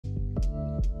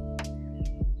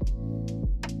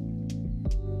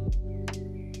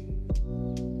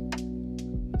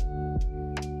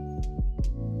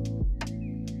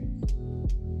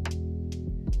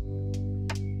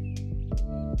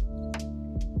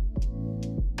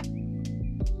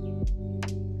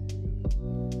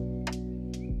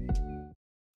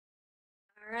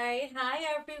Hi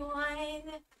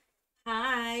everyone.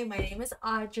 Hi, my name is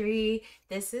Audrey.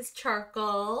 This is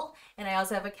Charcoal, and I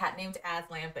also have a cat named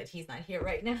Aslan, but he's not here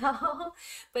right now.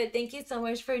 But thank you so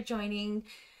much for joining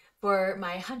for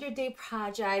my 100-day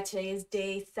project. Today is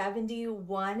day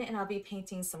 71, and I'll be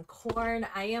painting some corn.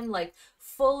 I am like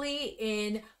fully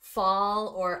in fall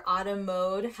or autumn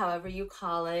mode, however you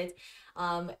call it.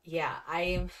 Yeah,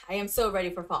 I am so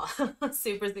ready for fall.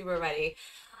 Super ready.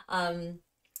 Um,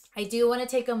 I do want to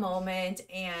take a moment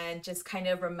and just kind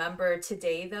of remember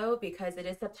today though, because it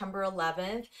is September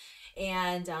 11th.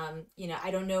 And,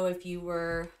 I don't know if you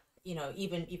were,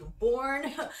 even born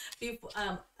before,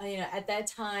 at that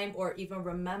time, or even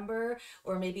remember,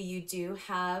 or maybe you do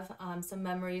have some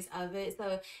memories of it.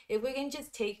 So if we can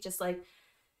just take just like,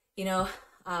 you know,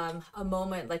 a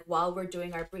moment, like while we're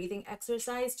doing our breathing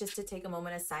exercise, just to take a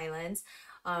moment of silence.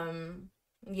 Um,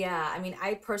 yeah, I mean,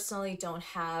 I personally don't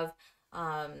have,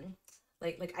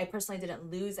 like I personally didn't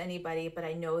lose anybody, but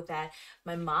I know that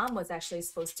my mom was actually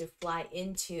supposed to fly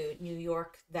into New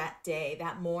York that day,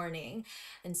 that morning.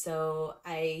 And so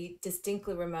I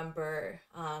distinctly remember,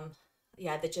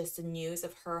 yeah, just the news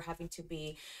of her having to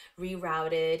be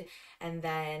rerouted. And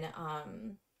then,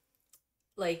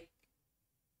 like,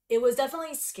 it was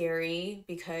definitely scary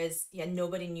because yeah,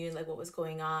 nobody knew like what was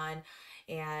going on.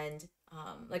 And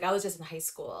like I was just in high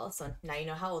school, so now you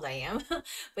know how old I am.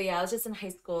 But yeah, I was just in high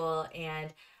school,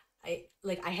 and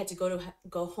I had to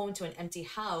go home to an empty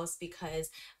house because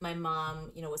my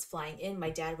mom, was flying in. My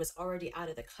dad was already out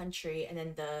of the country, and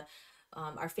then the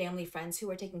our family friends who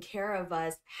were taking care of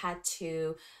us had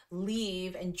to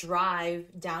leave and drive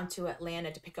down to Atlanta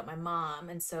to pick up my mom.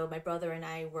 And so my brother and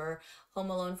I were home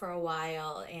alone for a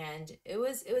while, and it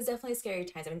was definitely scary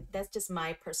times. I mean, that's just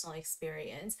my personal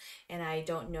experience, and I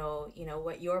don't know,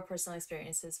 what your personal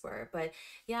experiences were. But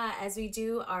yeah, as we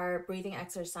do our breathing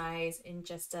exercise in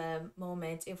just a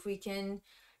moment, if we can,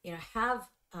 have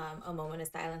a moment of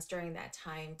silence during that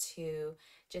time to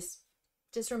just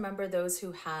remember those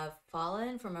who have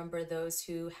fallen, remember those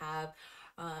who have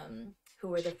who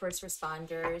were the first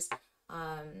responders,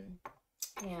 um,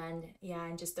 and yeah,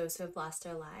 and just those who have lost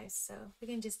their lives. So we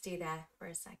can just do that for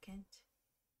a second.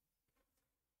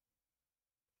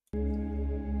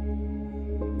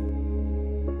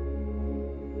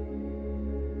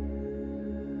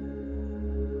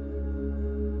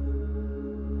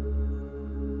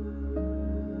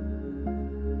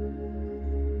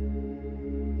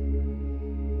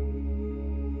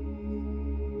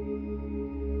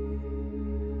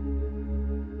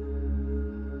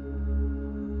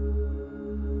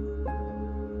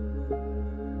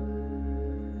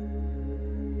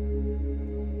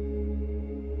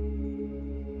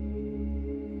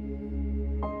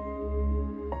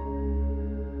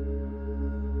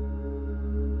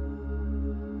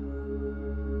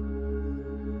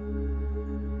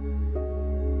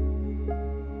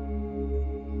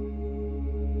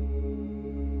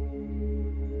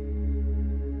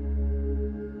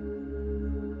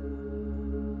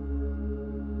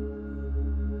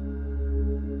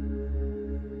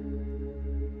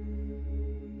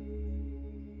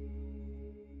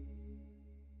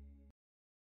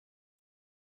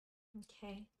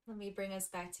 Okay, let me bring us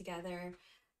back together.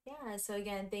 Yeah, so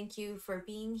again, thank you for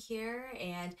being here.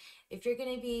 And if you're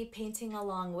going to be painting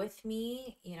along with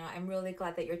me, I'm really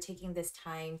glad that you're taking this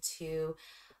time to,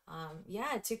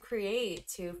 yeah, to create,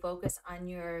 to focus on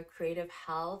your creative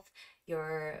health,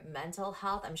 your mental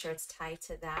health. I'm sure it's tied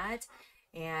to that.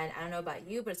 And I don't know about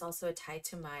you, but it's also tied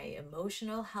to my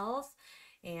emotional health.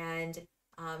 And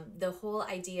the whole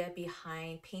idea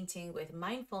behind painting with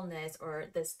mindfulness, or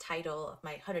this title of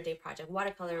my 100-day project,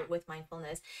 Watercolor with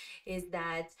Mindfulness, is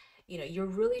that you're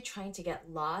really trying to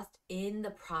get lost in the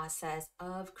process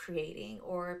of creating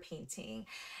or painting.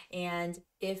 And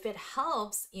if it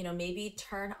helps, maybe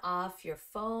turn off your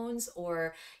phones,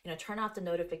 or turn off the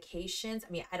notifications.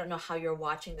 I mean, I don't know how you're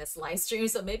watching this live stream,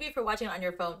 so maybe if you're watching it on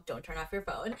your phone, don't turn off your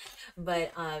phone.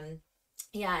 But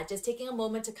yeah, just taking a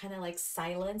moment to kind of like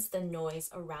silence the noise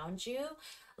around you.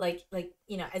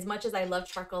 You know, as much as I love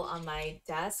charcoal on my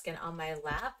desk and on my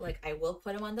lap, like I will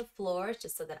put them on the floor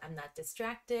just so that I'm not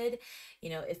distracted. You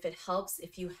know, if it helps,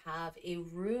 if you have a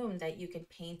room that you can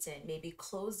paint in, maybe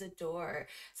close the door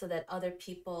so that other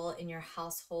people in your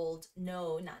household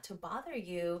know not to bother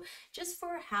you just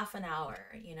for half an hour.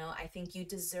 You know, I think you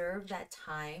deserve that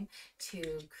time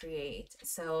to create.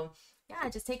 So yeah,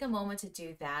 just take a moment to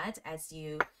do that as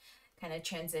you kind of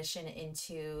transition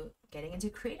into getting into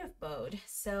creative mode.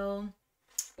 So,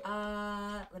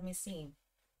 let me see.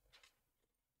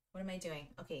 What am I doing?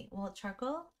 Okay, well,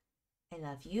 charcoal, I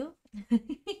love you.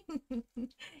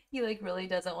 He like really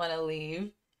doesn't want to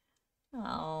leave.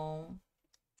 Oh,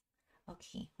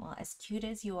 okay. Well, as cute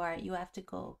as you are, you have to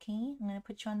go, okay? I'm gonna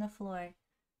put you on the floor.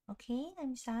 Okay,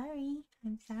 I'm sorry.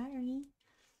 I'm sorry.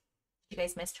 You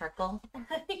guys miss charcoal?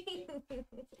 Okay,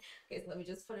 so let me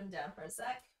just put him down for a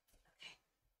sec.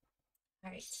 All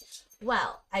right.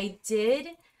 Well, I did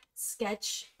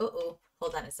sketch. Uh-oh.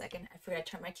 Hold on a second. I forgot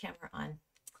to turn my camera on.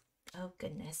 Oh,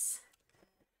 goodness.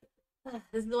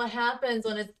 This is what happens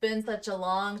when it's been such a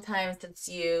long time since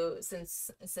you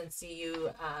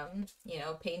you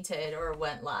know, painted or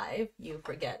went live. You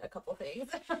forget a couple things.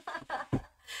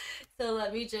 So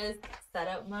let me just set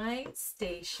up my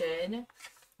station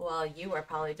while you are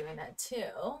probably doing that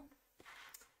too.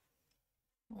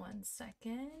 One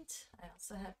second. I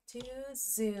also have to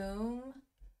zoom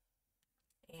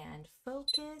and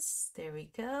focus. There we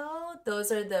go.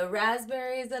 Those are the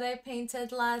raspberries that I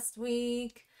painted last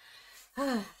week.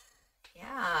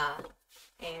 Yeah.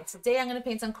 And today I'm going to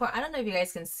paint some corn. I don't know if you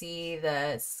guys can see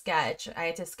the sketch. I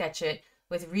had to sketch it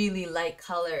with really light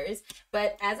colors.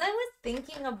 But as I was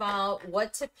thinking about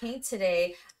what to paint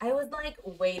today, I was like,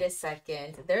 wait a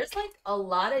second. There's like a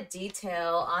lot of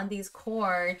detail on these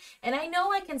corn. And I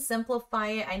know I can simplify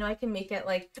it. I know I can make it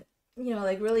like, you know,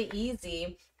 like really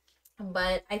easy.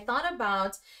 But I thought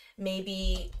about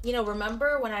maybe, you know,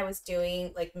 remember when I was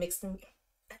doing like mixed,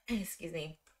 excuse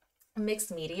me,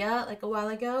 mixed media like a while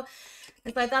ago?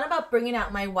 And so I thought about bringing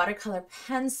out my watercolor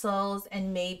pencils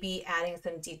and maybe adding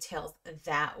some details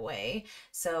that way.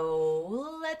 So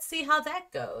let's see how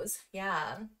that goes.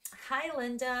 Yeah. Hi,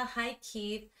 Linda. Hi,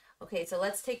 Keith. Okay, so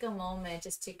let's take a moment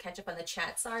just to catch up on the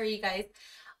chat. Sorry, you guys.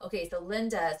 Okay, so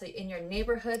Linda, so in your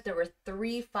neighborhood, there were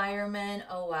 3 firemen,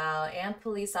 oh wow, and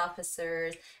police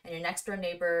officers, and your next door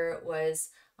neighbor was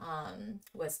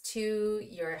 2.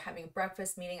 You're having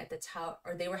breakfast meeting at the tower,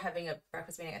 or they were having a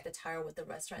breakfast meeting at the tower with the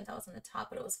restaurant that was on the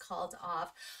top, but it was called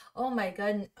off. Oh my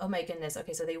goodness.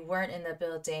 Okay, so they weren't in the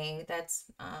building. That's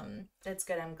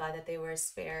good. I'm glad that they were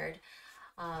spared.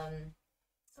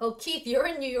 Oh, Keith, you're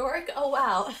in New York? Oh,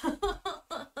 wow.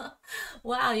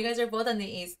 Wow, you guys are both on the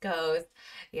East Coast.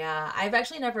 Yeah, I've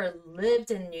actually never lived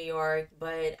in New York,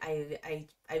 but I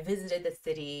visited the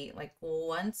city like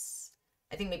once,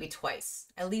 I think maybe twice,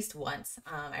 at least once.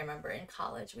 I remember in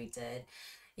college we did.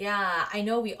 Yeah, I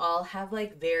know we all have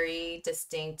like very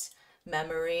distinct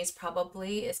memories,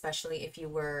 probably, especially if you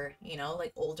were, you know,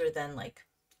 like older than like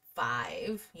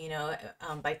 5, you know,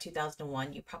 by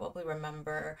 2001, you probably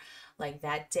remember like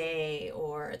that day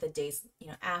or the days, you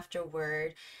know,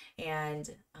 afterward. And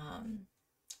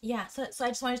yeah, so I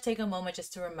just wanted to take a moment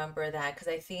just to remember that because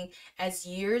I think as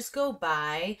years go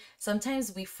by,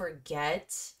 sometimes we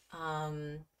forget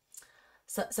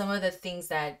some of the things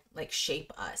that like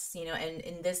shape us, you know, and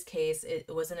in this case, it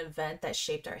was an event that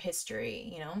shaped our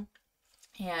history, you know.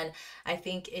 And I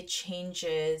think it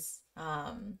changes,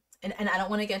 and I don't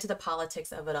want to get into the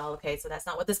politics of it all, okay? So that's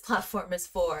not what this platform is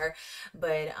for.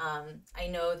 But I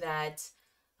know that,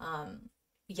 um,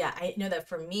 yeah, I know that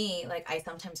for me, like I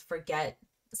sometimes forget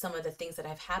some of the things that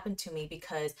have happened to me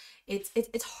because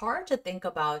it's hard to think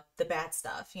about the bad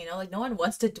stuff, you know, like no one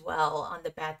wants to dwell on the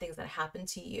bad things that happen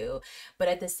to you, but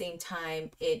at the same time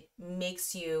it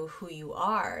makes you who you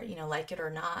are, you know, like it or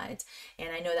not. And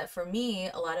I know that for me,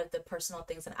 a lot of the personal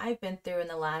things that I've been through in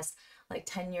the last like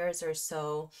 10 years or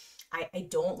so, I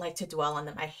don't like to dwell on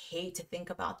them. I hate to think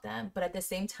about them. But at the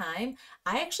same time,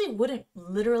 I actually wouldn't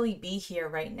literally be here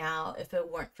right now if it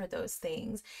weren't for those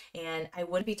things. And I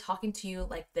wouldn't be talking to you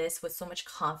like this with so much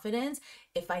confidence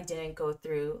if I didn't go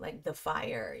through like the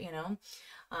fire, you know?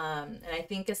 And I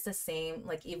think it's the same,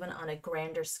 like even on a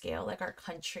grander scale, like our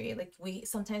country, like we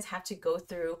sometimes have to go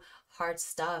through hard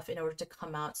stuff in order to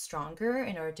come out stronger,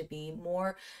 in order to be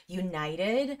more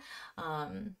united.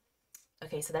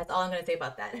 Okay, so that's all I'm gonna say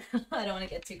about that. I don't want to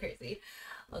get too crazy.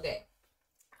 Okay.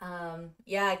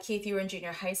 Yeah, Keith, you were in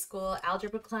junior high school,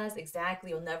 algebra class,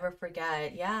 exactly. You'll never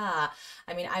forget. Yeah.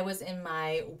 I mean, I was in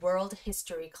my world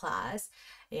history class.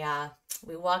 Yeah.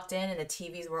 We walked in and the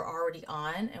TVs were already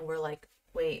on, and we're like,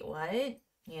 wait, what?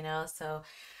 So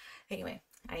anyway,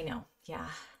 I know. Yeah.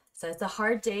 So it's a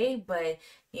hard day, but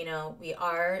we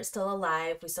are still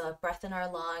alive. We still have breath in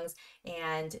our lungs,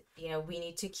 and we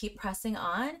need to keep pressing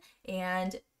on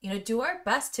and do our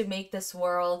best to make this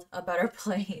world a better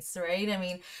place, right? I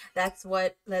mean, that's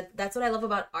what I love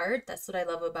about art. That's what I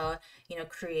love about,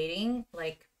 creating.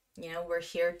 Like, we're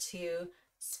here to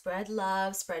spread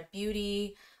love, spread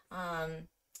beauty,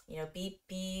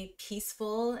 be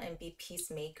peaceful and be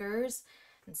peacemakers.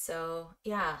 And so,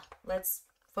 yeah, let's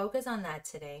focus on that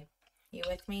today. You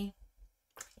with me?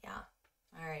 Yeah.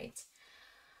 All right.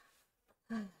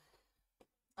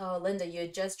 Oh, Linda, you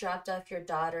had just dropped off your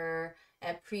daughter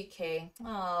at pre-K.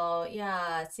 Oh,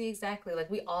 yeah. See, exactly. Like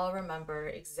we all remember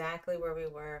exactly where we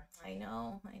were. I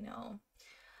know, I know.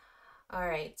 All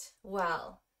right.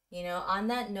 Well, on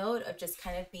that note of just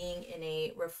kind of being in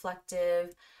a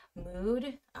reflective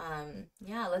mood,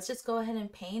 yeah, let's just go ahead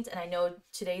and paint. And I know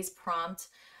today's prompt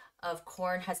of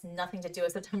corn has nothing to do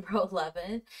with September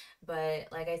 11th, but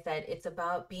like I said, it's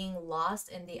about being lost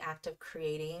in the act of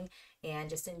creating and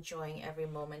just enjoying every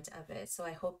moment of it. So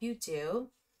I hope you do.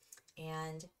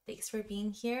 And thanks for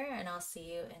being here, and I'll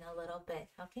see you in a little bit,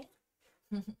 okay?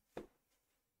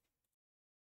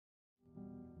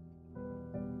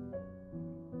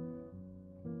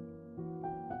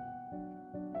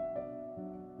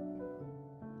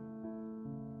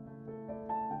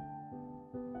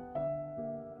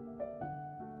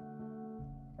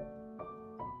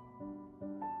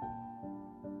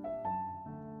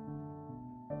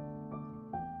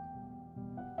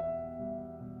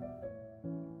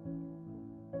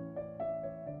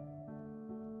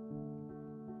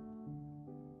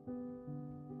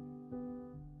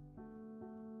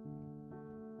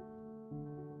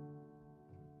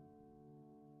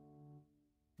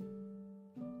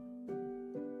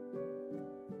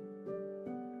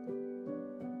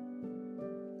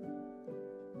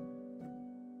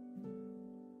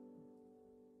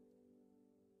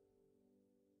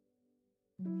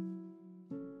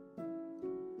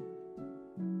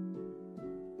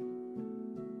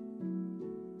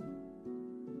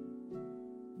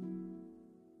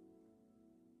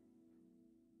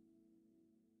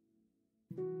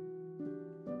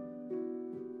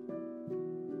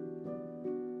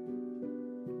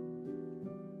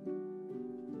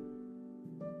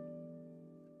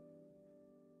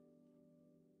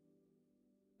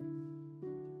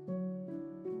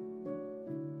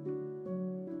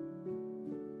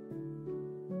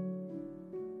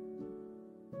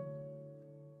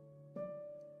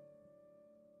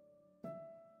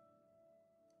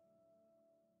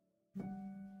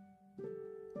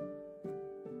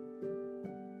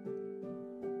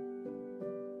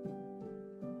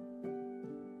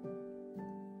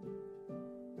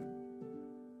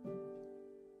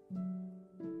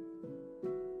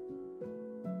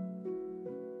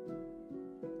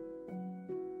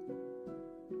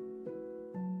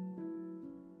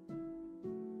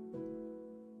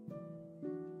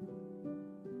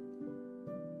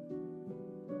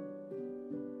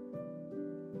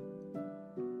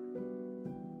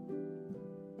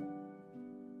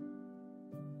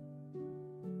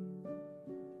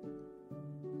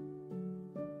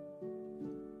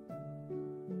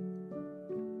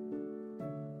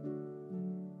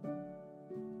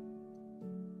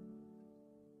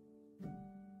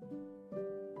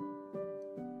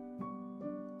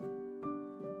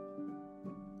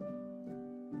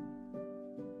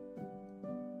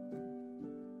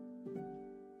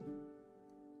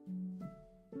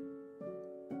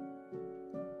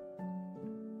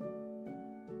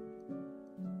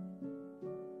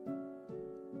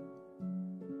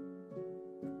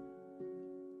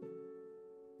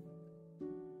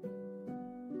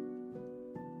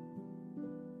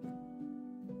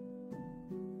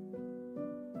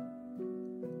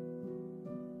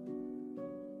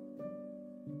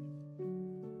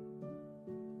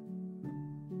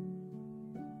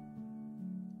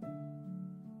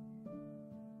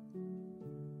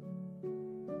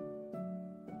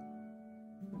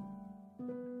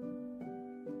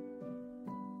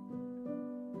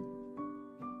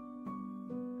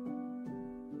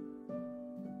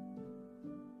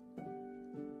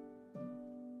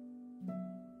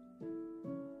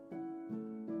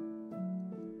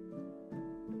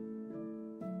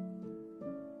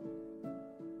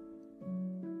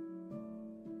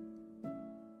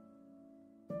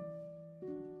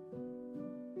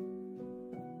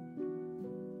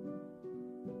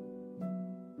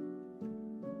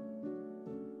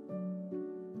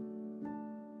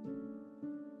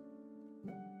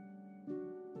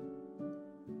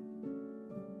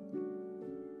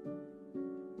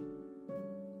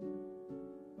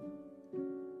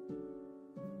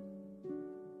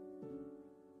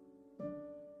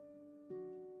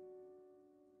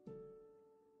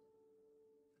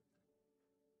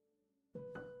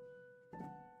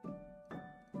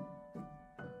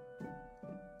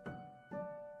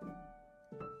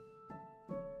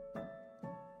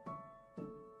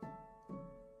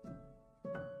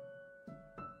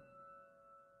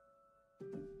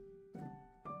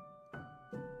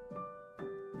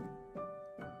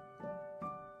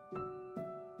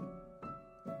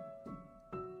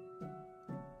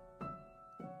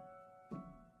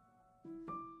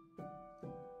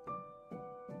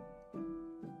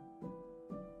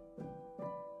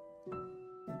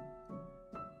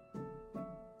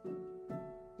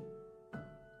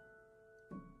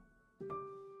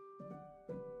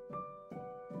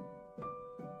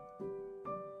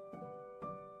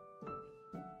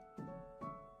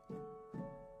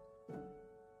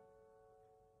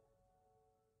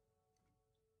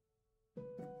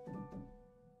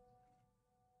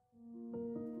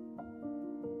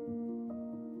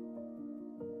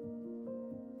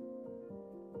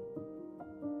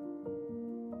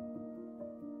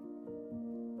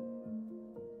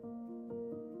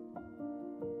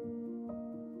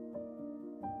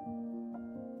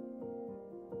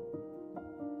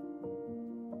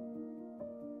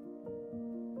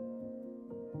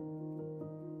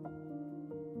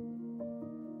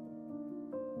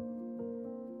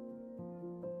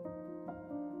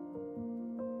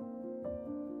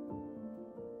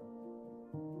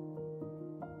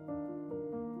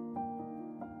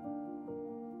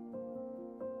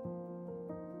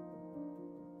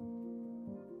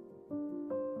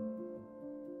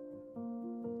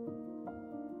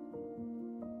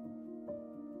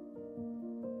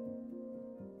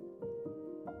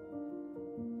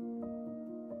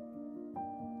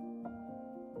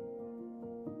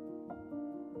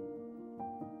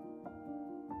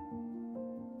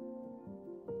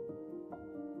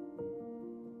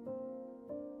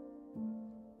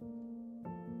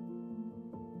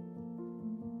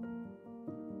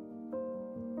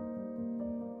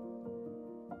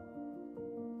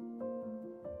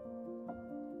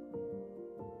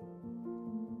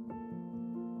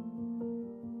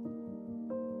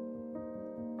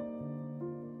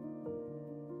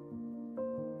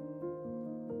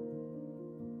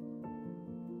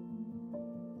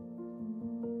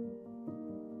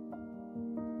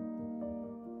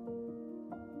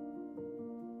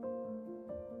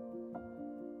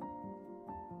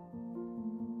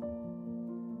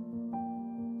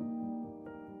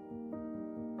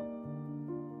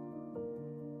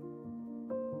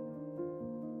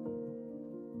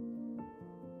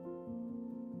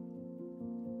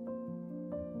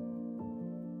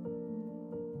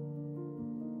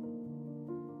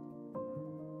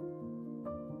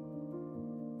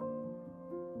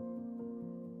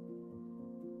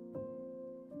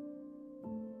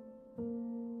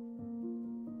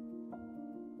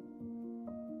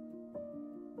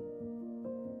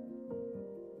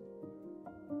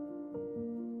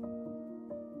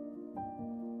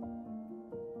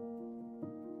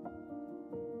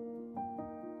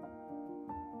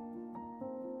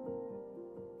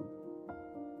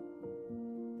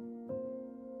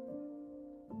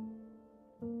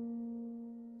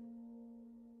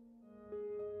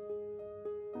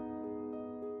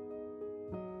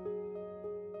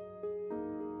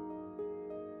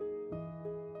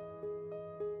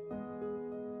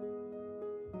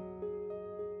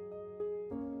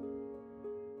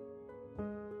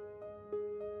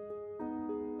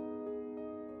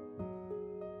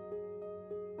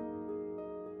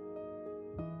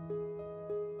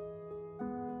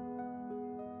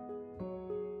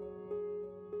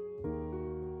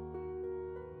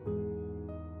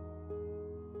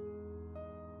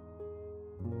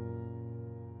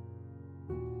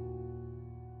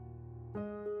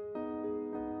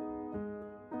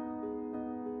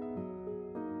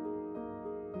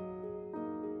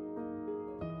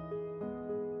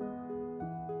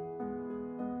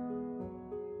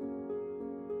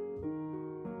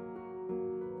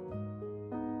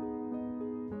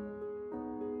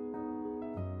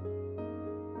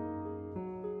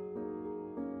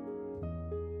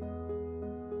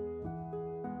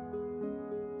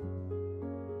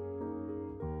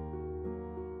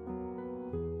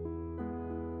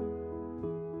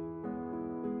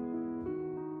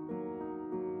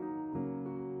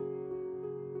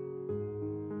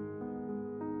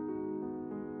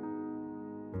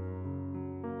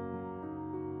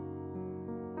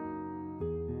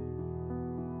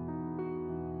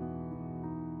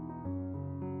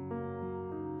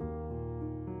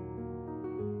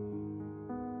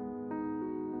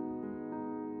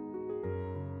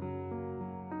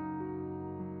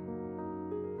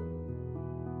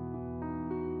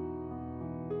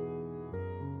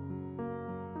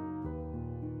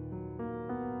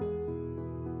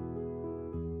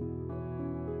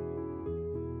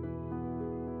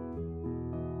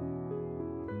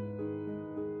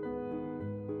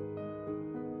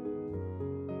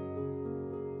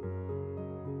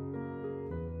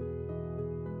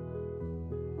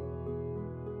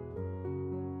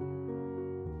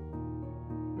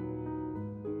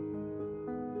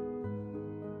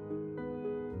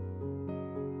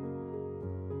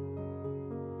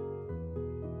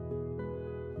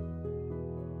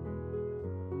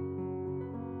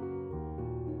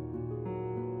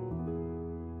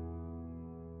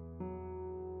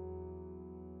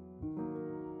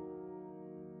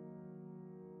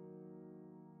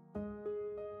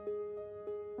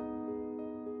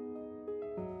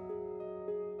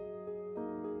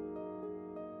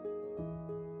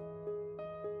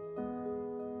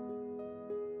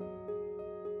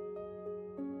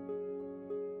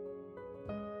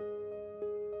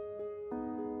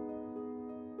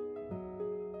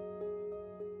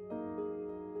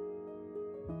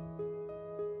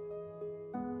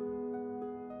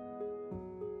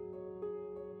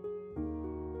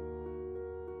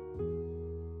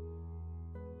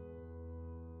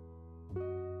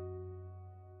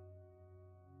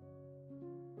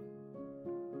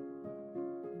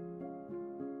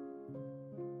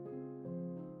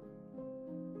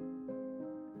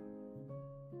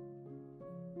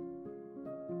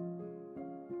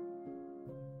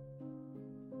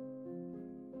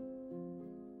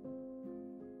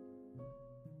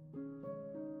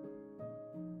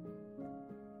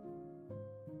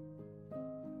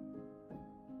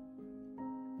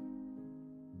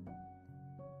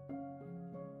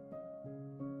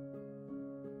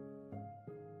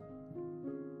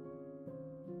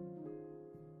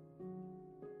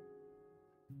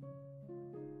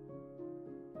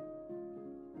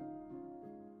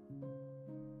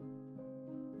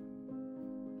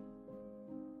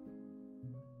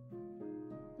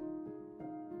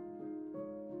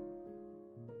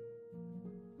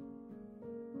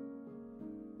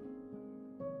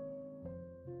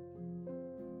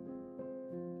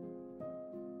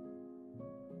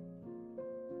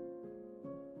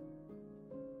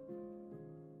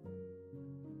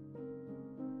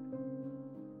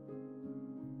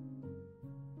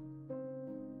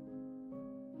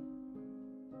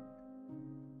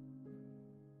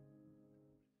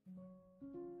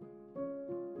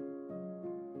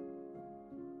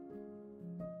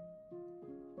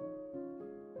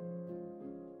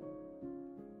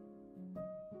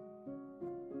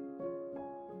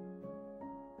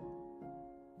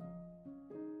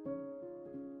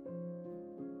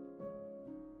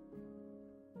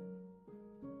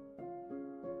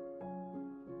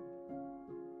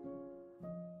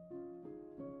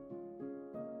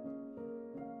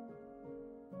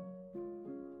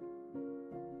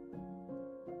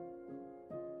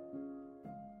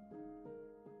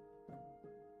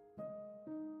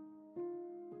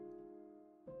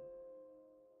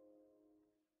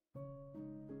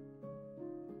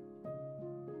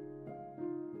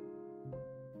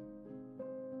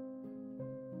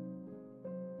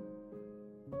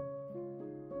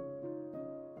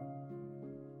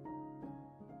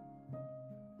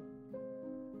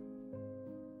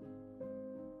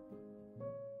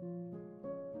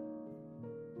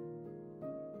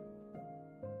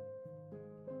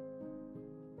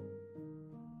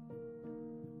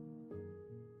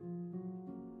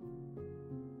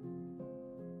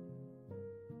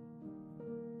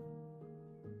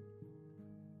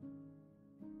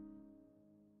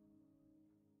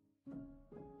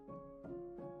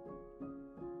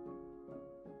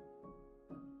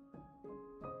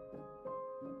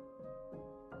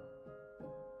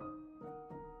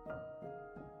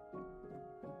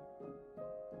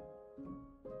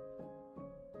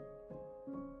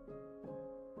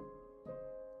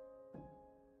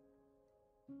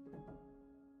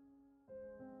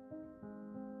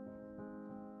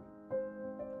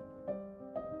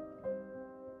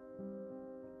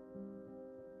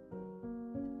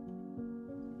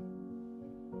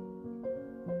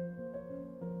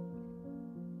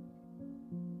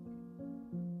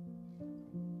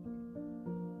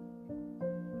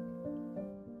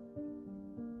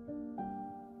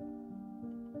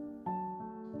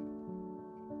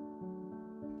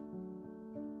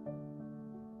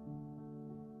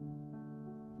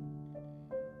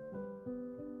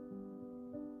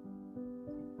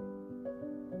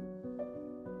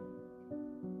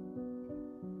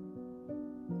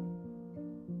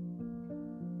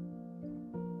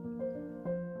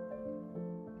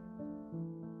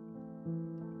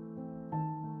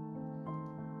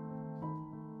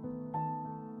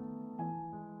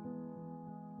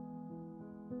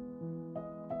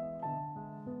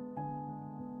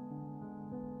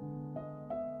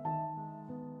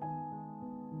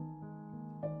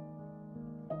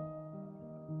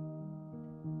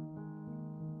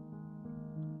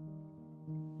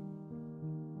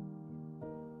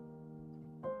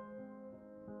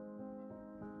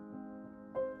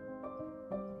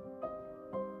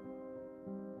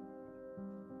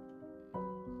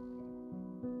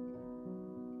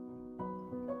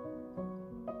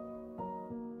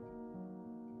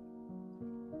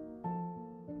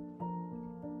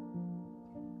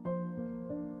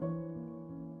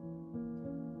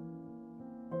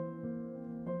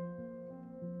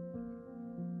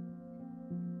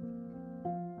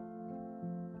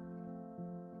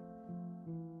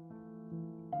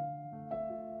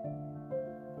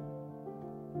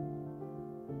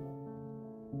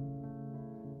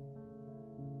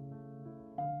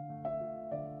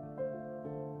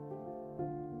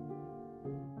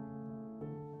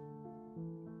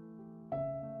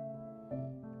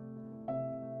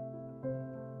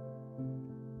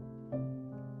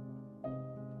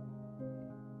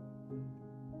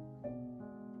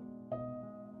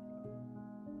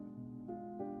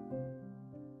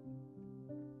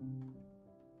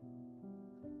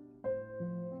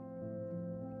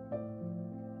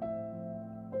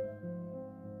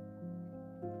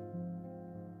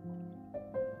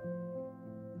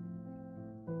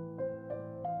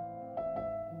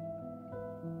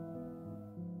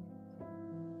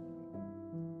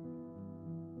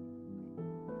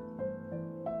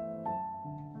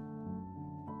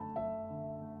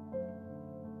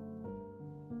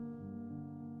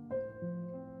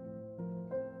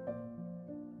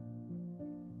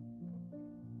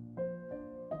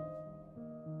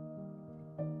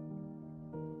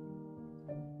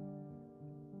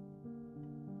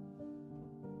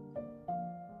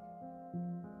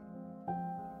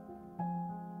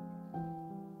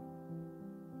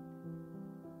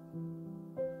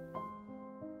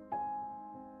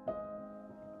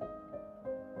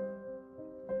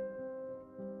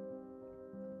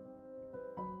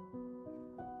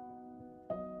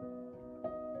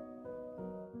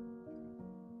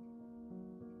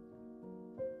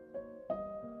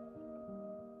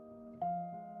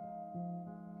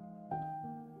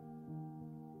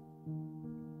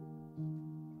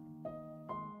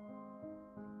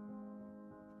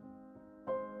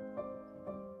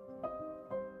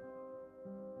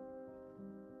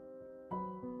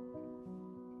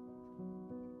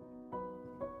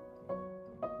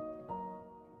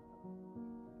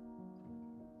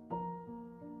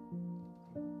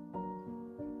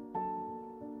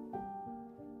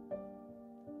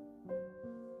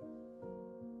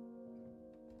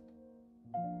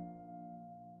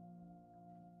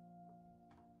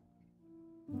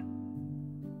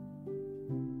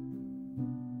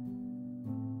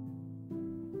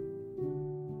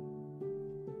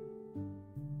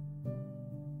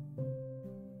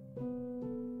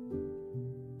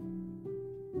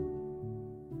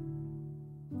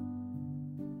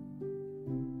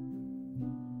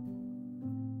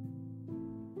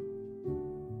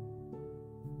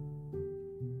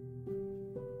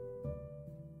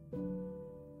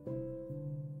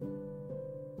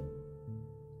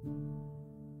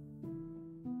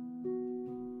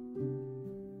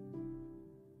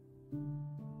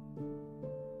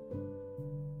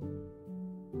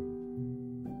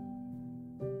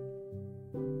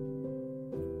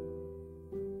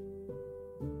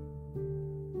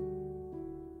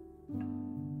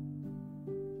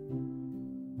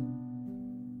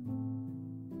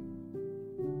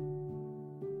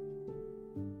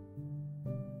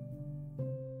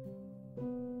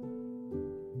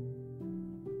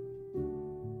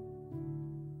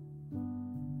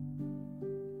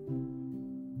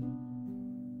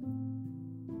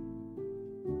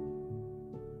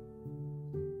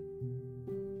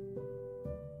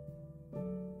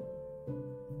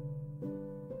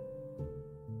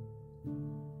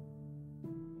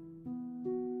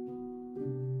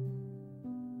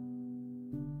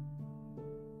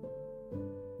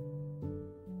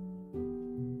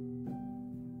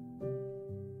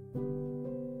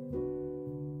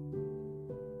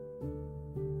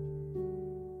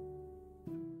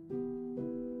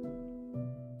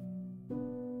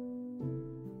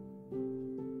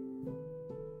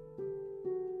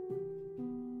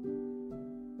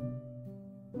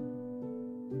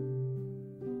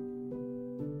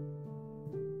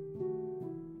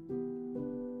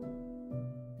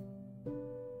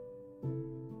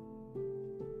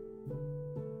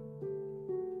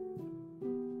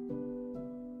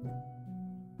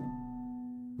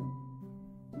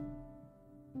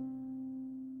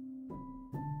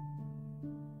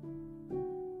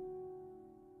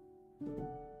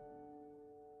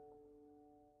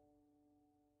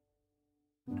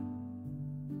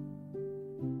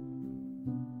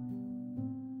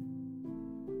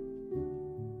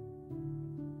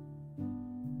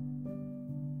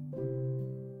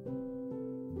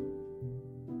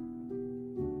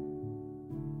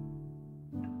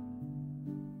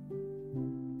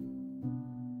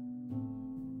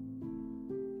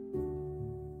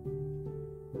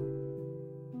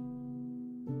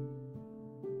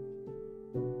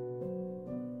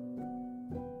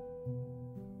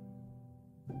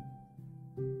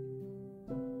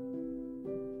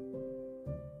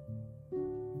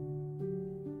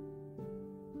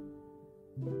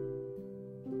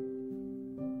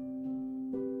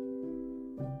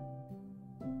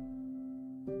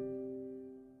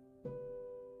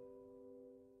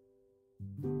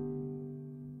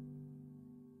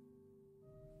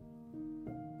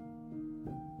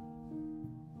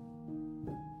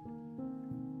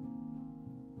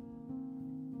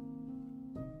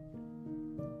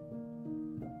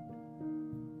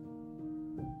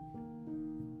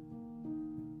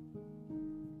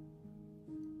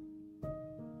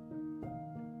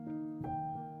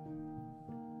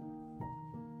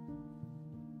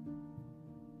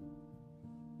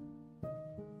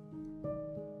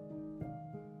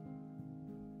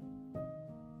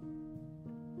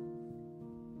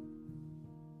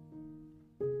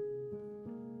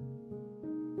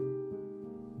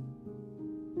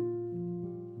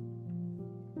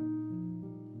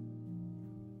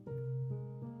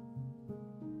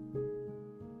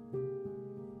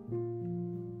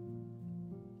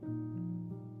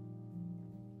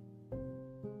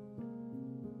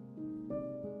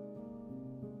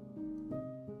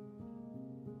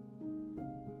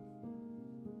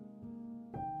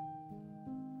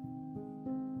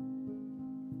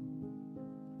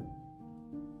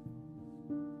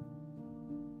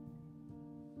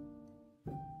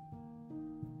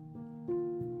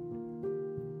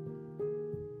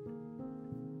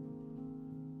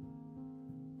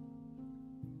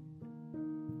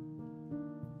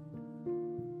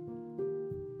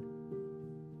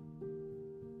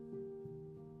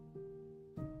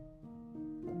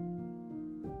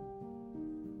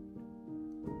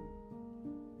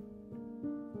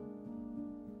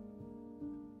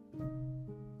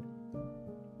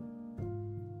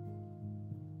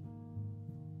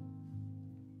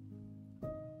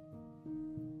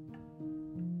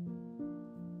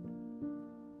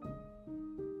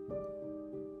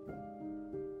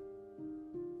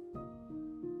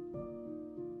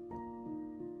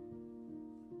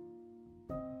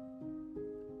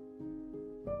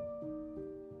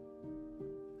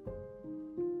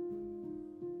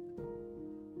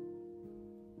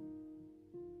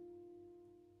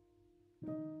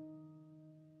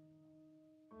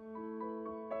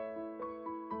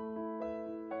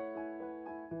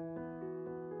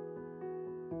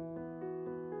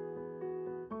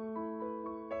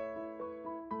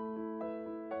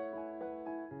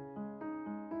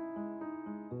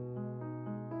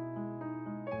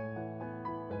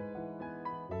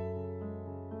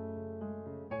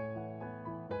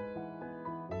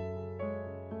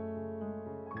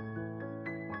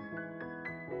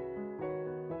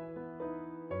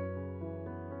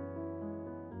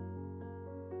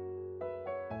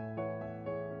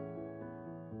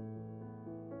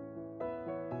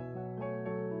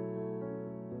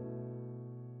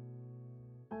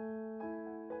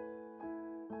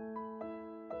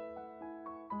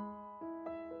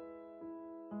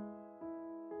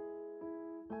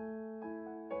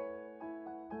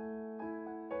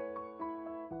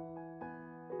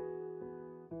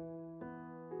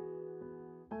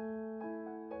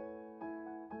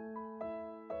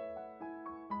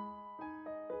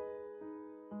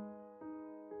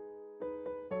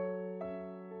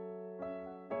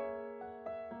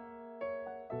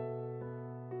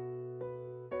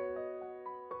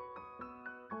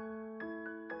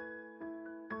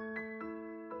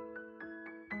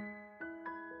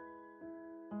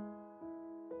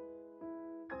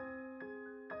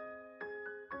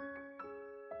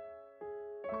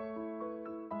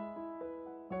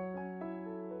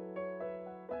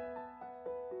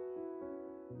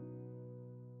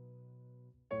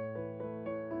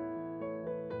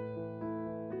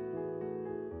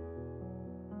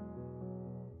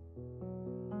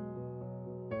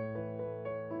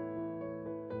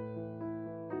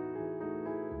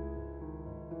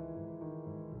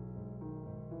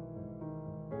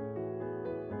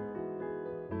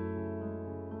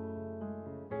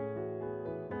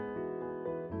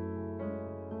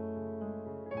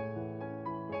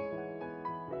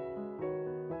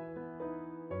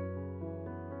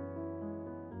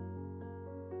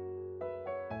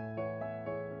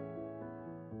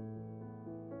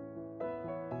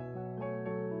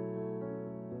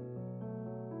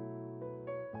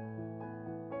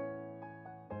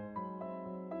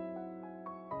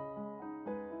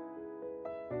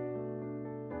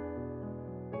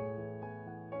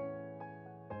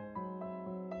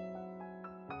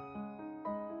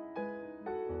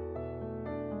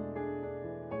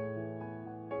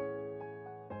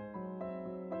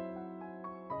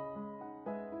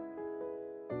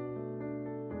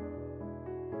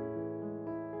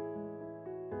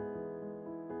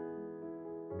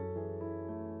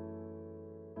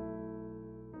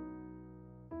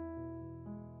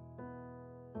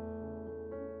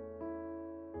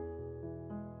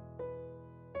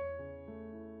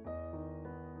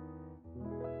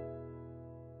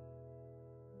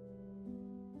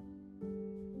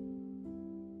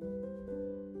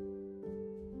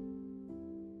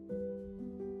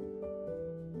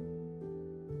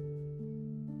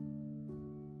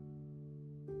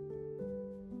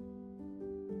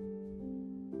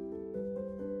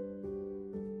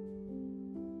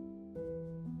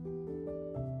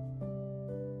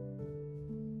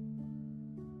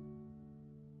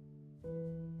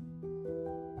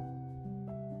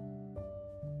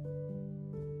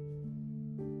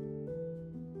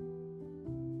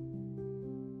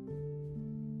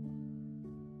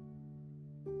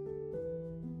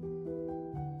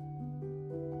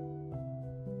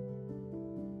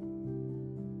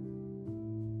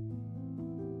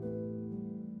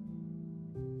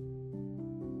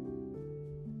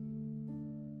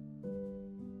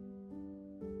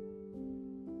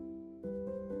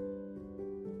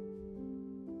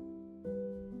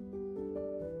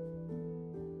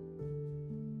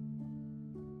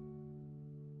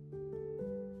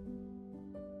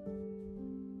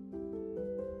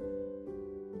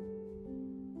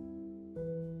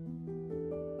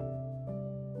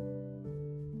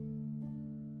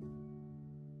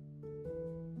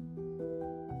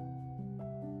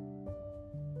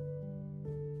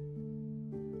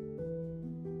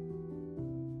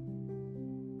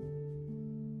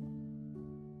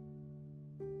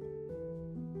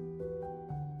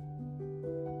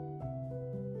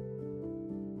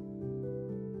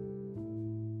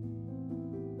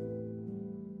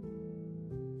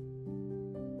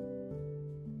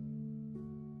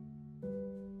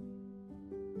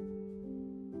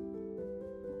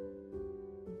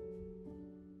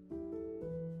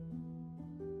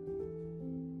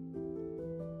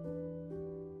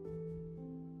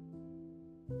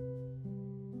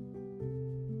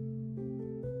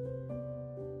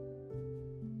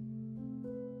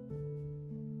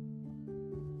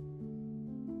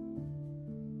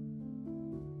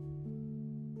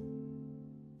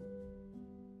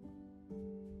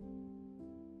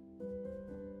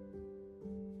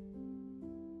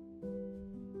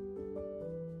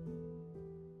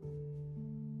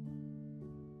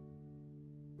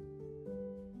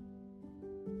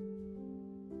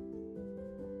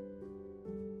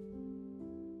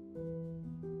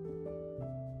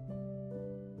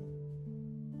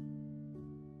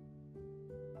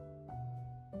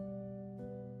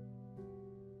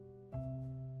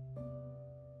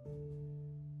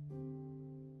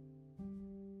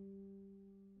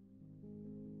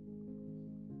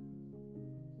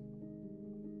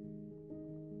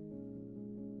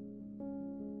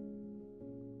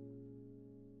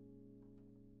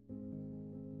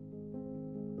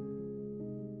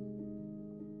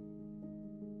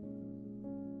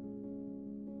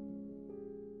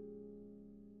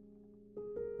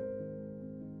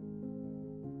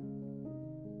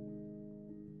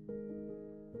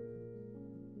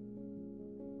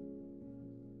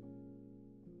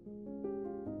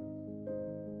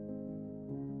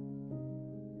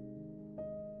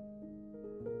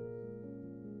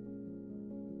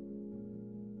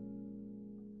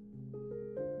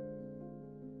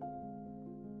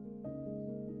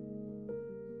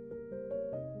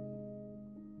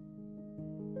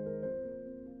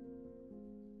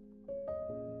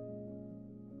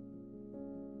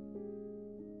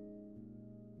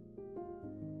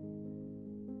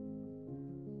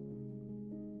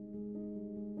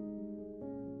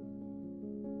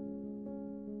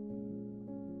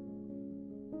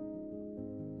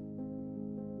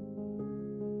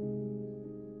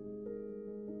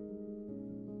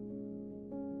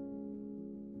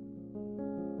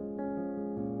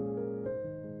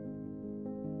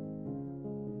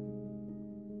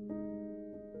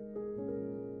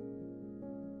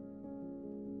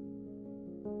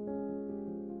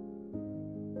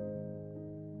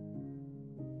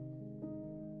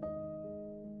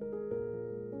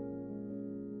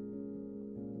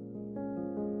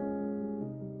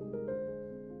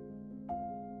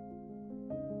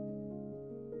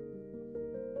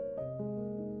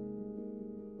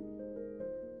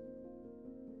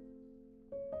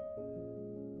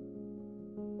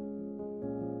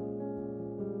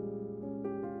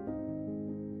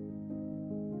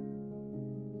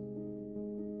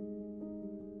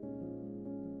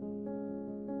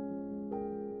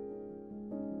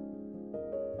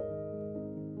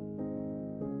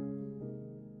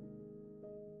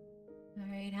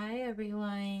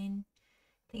 everyone.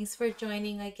 Thanks for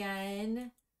joining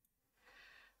again.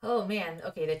 Oh man,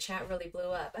 okay, the chat really blew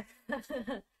up.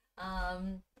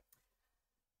 um,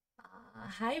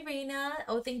 Hi Reina.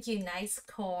 Oh, thank you. Nice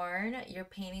corn. You're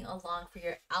painting along for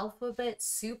your alphabet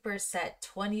superset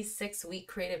 26-week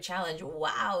creative challenge.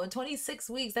 Wow, 26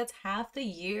 weeks. That's half the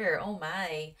year. Oh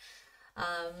my.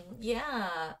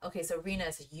 Yeah. Okay, so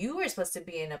Rena, so you were supposed to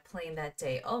be in a plane that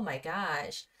day. Oh my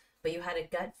gosh. But you had a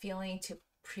gut feeling to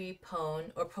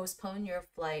prepone or postpone your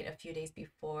flight a few days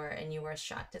before, and you were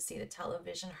shocked to see the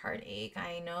television heartache.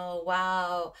 I know.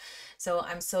 Wow. So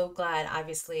I'm so glad.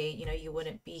 Obviously, you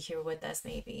wouldn't be here with us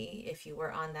maybe if you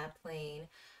were on that plane.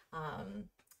 Um,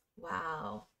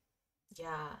 wow.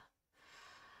 Yeah.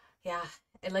 Yeah,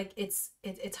 and like it's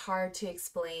hard to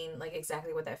explain like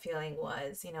exactly what that feeling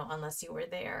was, unless you were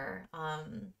there.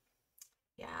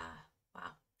 Yeah.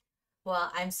 Wow.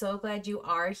 Well, I'm so glad you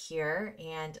are here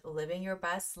and living your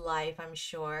best life, I'm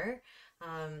sure.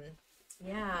 Um,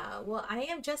 yeah, well, I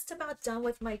am just about done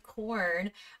with my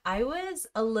corn. I was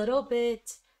a little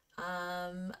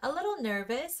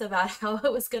nervous about how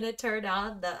it was gonna turn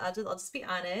out. I'll just be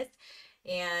honest.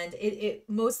 And it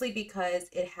mostly because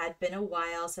it had been a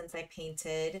while since I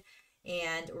painted.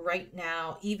 And right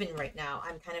now, even right now,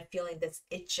 I'm kind of feeling this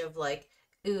itch of like,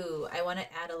 ooh, I want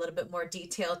to add a little bit more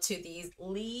detail to these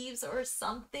leaves or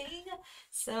something.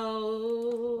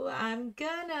 So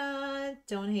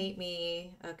don't hate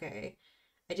me. Okay.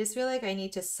 I just feel like I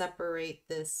need to separate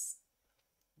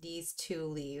these two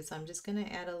leaves. So I'm just gonna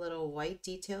add a little white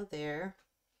detail there.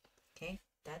 Okay,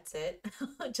 that's it.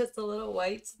 Just a little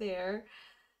whites there,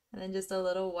 and then just a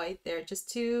little white there, just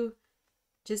to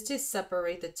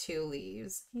separate the two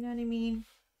leaves. You know what I mean?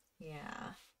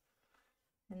 Yeah.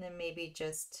 And then maybe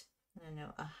just, I don't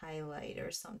know, a highlight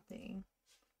or something.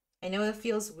 I know it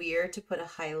feels weird to put a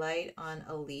highlight on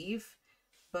a leaf,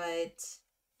 but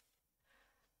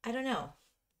I don't know.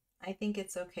 I think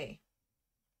it's okay.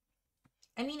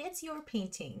 I mean, it's your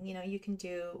painting, you can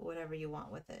do whatever you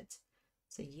want with it.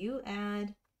 So you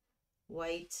add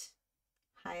white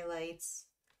highlights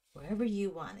wherever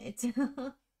you want it.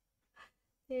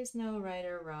 There's no right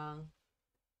or wrong.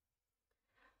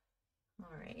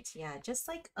 All right, yeah, just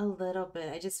like a little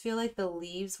bit. I just feel like the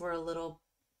leaves were a little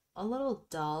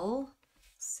dull.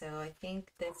 So I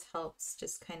think this helps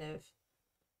just kind of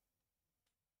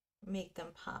make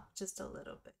them pop just a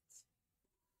little bit.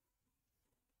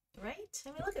 Right? I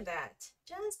mean, look at that.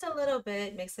 Just a little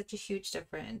bit makes such a huge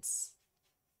difference.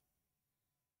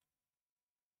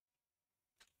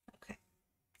 Okay.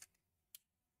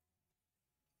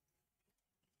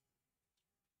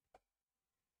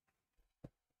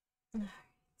 All right.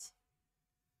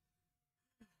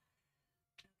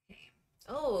 Okay.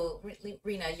 Oh,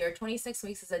 Rena, your 26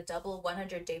 weeks is a double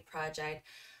 100-day project.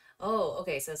 Oh,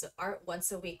 okay. So it's an art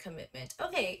once a week commitment.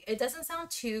 Okay, it doesn't sound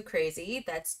too crazy.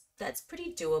 That's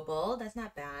pretty doable. That's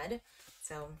not bad.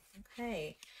 So,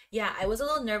 okay. Yeah, I was a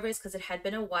little nervous because it had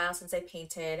been a while since I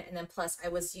painted, and then plus I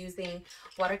was using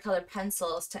watercolor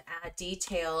pencils to add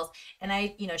details, and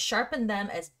I, sharpened them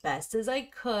as best as I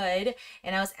could,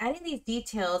 and I was adding these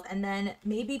details, and then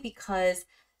maybe because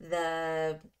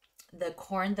the the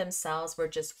corn themselves were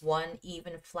just one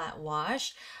even flat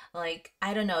wash, like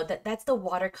I don't know, that's the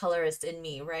watercolorist in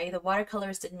me, right? The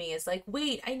watercolorist in me is like,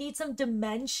 wait, I need some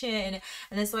dimension.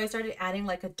 And then so I started adding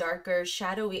like a darker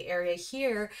shadowy area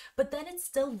here, but then it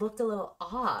still looked a little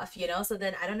off, so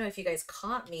then I don't know if you guys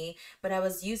caught me, but I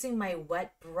was using my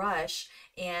wet brush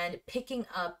and picking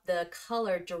up the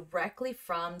color directly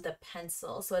from the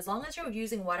pencil. So as long as you're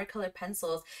using watercolor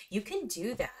pencils, you can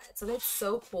do that. So that's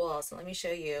so cool. So let me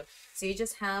show you. So you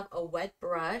just have a wet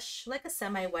brush, like a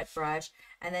semi-wet brush,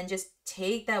 and then just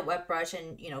take that wet brush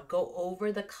and, go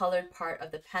over the colored part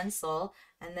of the pencil,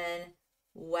 and then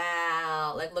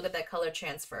wow, like look at that color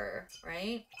transfer,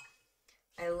 right?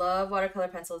 I love watercolor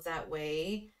pencils that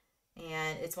way,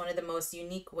 and it's one of the most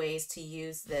unique ways to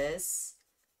use this.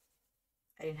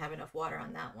 I didn't have enough water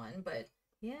on that one, but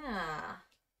yeah.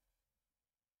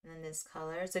 And then this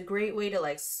color, it's a great way to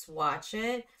like swatch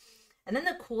it. And then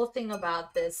the cool thing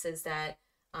about this is that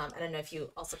I don't know if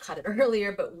you also caught it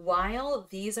earlier, but while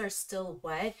these are still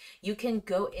wet, you can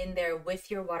go in there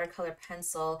with your watercolor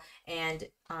pencil, and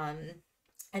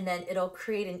then it'll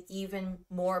create an even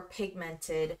more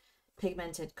pigmented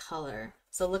color.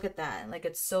 So look at that. Like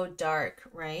it's so dark,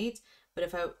 right? But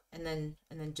if I and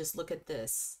then just look at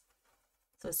this.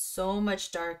 So it's so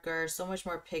much darker, so much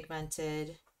more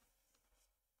pigmented.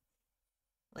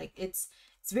 Like it's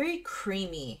very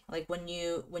creamy. Like when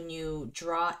you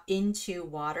draw into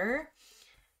water,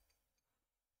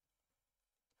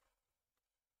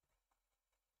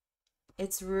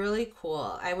 It's really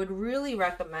cool. I would really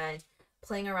recommend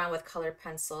playing around with colored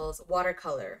pencils,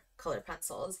 watercolor colored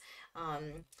pencils,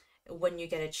 um, when you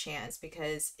get a chance,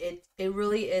 because it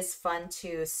really is fun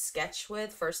to sketch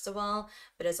with, first of all,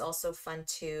 but it's also fun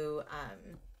to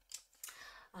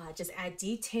just add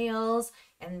details,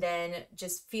 and then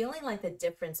just feeling like the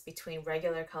difference between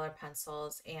regular color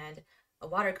pencils and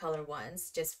watercolor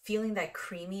ones, just feeling that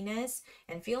creaminess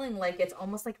and feeling like it's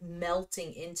almost like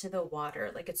melting into the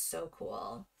water. Like it's so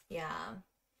cool. Yeah.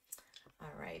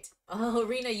 All right. Oh,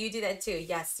 Rena, you do that too.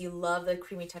 Yes, you love the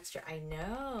creamy texture. I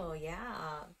know.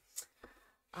 Yeah.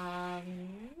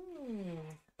 Um,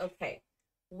 okay.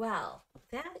 Well,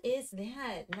 that is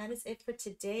that. And that is it for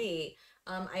today.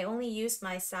 I only used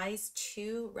my size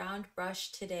 2 round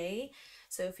brush today.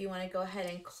 So if you want to go ahead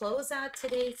and close out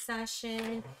today's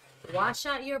session, wash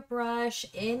out your brush,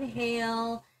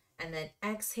 inhale, and then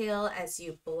exhale as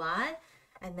you blot,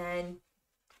 and then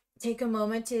take a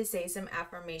moment to say some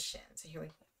affirmations.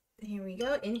 Here we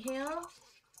go. Inhale,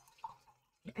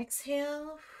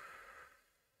 exhale.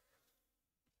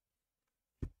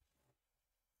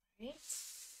 Right.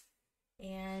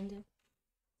 And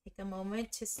take a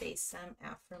moment to say some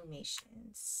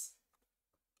affirmations.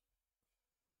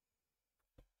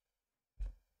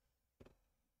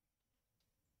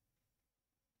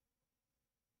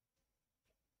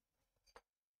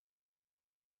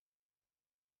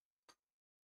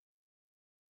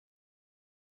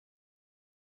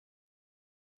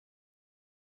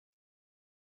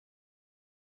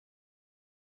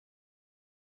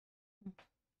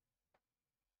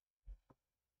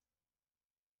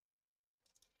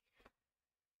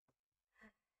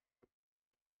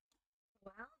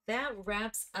 Well, that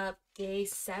wraps up day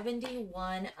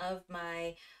 71 of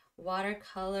my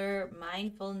watercolor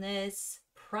mindfulness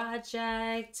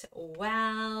project.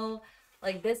 Wow.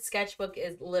 Like this sketchbook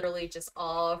is literally just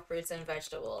all fruits and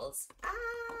vegetables. Ah!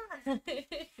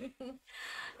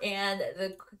 And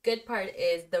the good part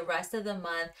is the rest of the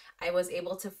month, I was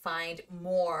able to find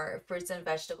more fruits and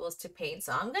vegetables to paint.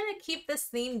 So I'm going to keep this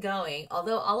theme going.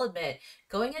 Although I'll admit,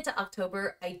 going into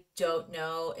October, I don't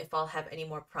know if I'll have any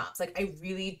more prompts. Like I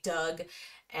really dug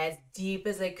as deep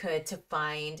as I could to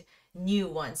find new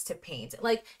ones to paint.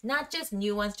 Like not just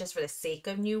new ones just for the sake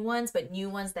of new ones, but new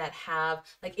ones that have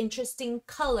like interesting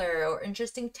color or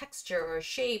interesting texture or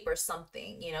shape or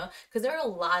something, you know? Because there are a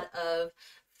lot of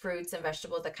fruits and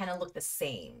vegetables that kind of look the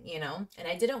same, you know? And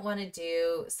I didn't want to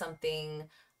do something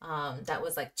that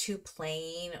was like too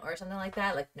plain or something like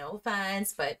that. Like, no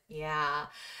offense, but yeah.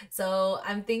 So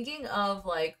I'm thinking of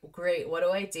like, great, what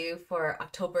do I do for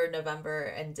October, November,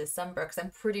 and December? Because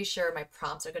I'm pretty sure my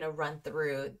prompts are going to run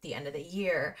through the end of the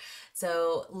year.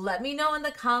 So let me know in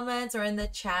the comments or in the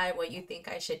chat what you think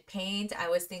I should paint. I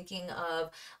was thinking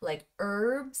of like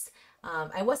herbs.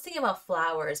 I was thinking about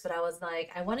flowers, but I was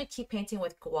like, I want to keep painting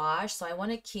with gouache, so I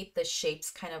want to keep the shapes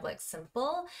kind of like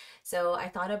simple. So I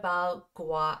thought about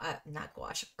not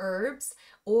gouache, herbs,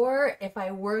 or if I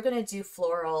were gonna do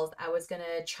florals, I was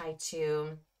gonna try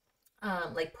to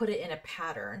like put it in a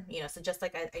pattern, you know, so just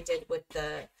like I did with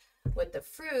the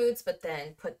fruits, but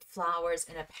then put flowers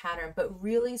in a pattern, but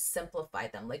really simplify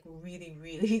them, like really,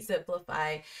 really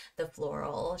simplify the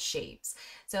floral shapes.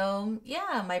 So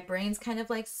yeah, my brain's kind of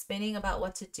like spinning about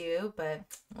what to do, but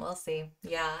we'll see.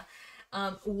 Yeah.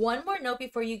 One more note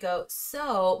before you go.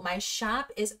 So my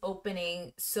shop is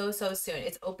opening so soon.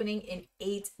 It's opening in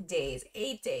 8 days.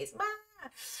 8 days.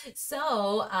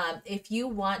 So, if you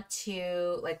want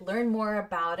to like learn more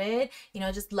about it, you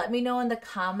know, just let me know in the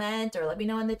comment or let me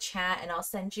know in the chat and I'll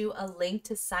send you a link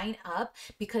to sign up,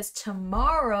 because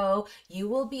tomorrow you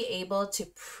will be able to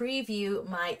preview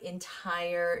my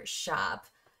entire shop.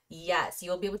 Yes,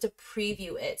 you'll be able to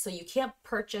preview it. So you can't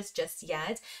purchase just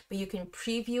yet, but you can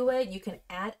preview it. You can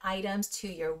add items to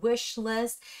your wish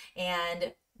list.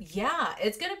 And yeah,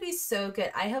 it's going to be so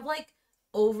good. I have like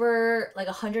over like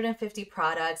 150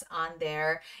 products on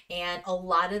there, and a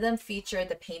lot of them feature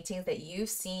the paintings that you've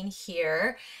seen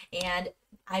here. And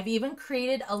I've even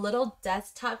created a little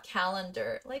desktop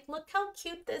calendar. Like, look how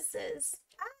cute this is.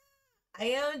 I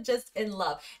am just in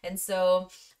love. And so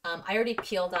I already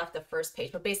peeled off the first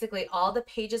page, but basically all the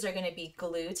pages are going to be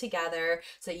glued together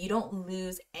so you don't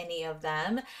lose any of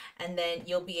them. And then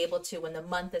you'll be able to, when the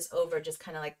month is over, just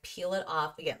kind of like peel it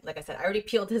off. Again, like I said, I already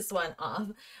peeled this one off,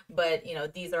 but you know,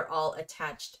 these are all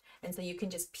attached. And so you can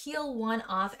just peel one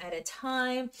off at a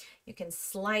time. You can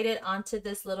slide it onto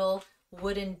this little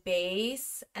wooden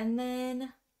base, and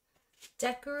then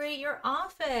decorate your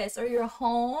office or your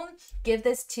home. Give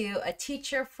this to a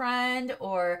teacher friend,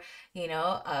 or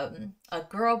a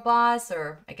girl boss,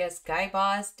 or I guess guy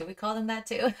boss. Do we call them that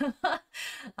too?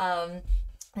 um,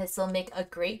 this will make a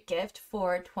great gift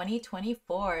for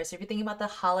 2024. So if you're thinking about the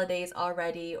holidays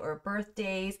already or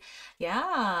birthdays,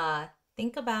 yeah,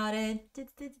 think about it.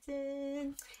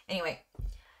 Anyway,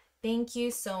 thank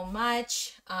you so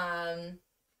much.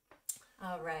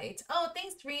 All right. Oh,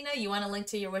 thanks, Rena. You want a link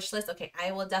to your wish list? Okay,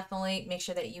 I will definitely make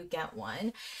sure that you get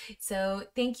one. So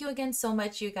thank you again so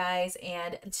much, you guys.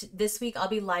 And this week I'll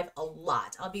be live a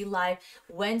lot. I'll be live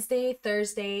Wednesday,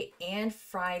 Thursday, and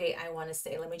Friday, I want to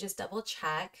say. Let me just double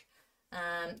check.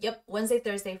 Yep, Wednesday,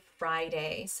 Thursday,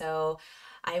 Friday. So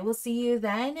I will see you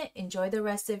then. Enjoy the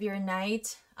rest of your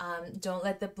night. Don't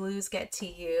let the blues get to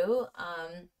you.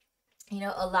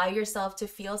 Allow yourself to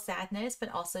feel sadness, but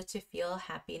also to feel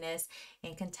happiness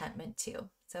and contentment too.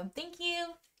 So thank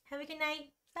you. Have a good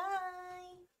night. Bye.